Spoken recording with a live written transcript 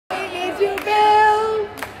to build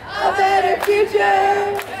a better future,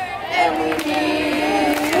 and we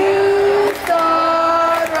need to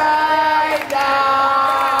start right now.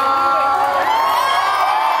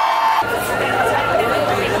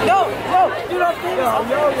 No, do not think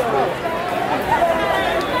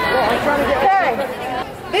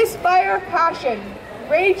Okay, this fire of passion,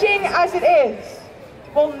 raging as it is,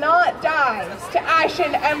 will not die to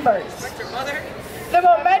ashen embers. The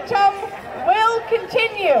momentum will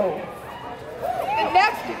continue.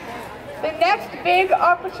 The next big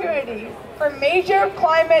opportunity for major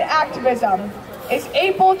climate activism is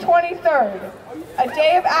April 23rd, a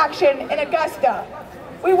day of action in Augusta.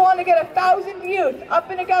 We want to get 1,000 youth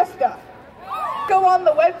up in Augusta. Go on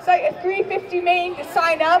the website at 350 Maine to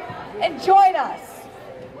sign up and join us.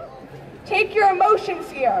 Take your emotions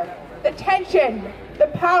here, the tension,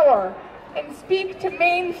 the power, and speak to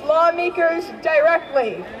Maine's lawmakers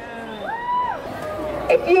directly.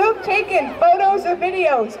 If you have taken photos or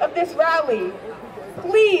videos of this rally,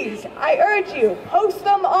 please, I urge you, post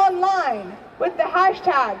them online with the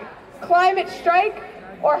hashtag Climate Strike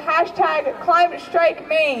or hashtag Climate Strike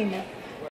Maine.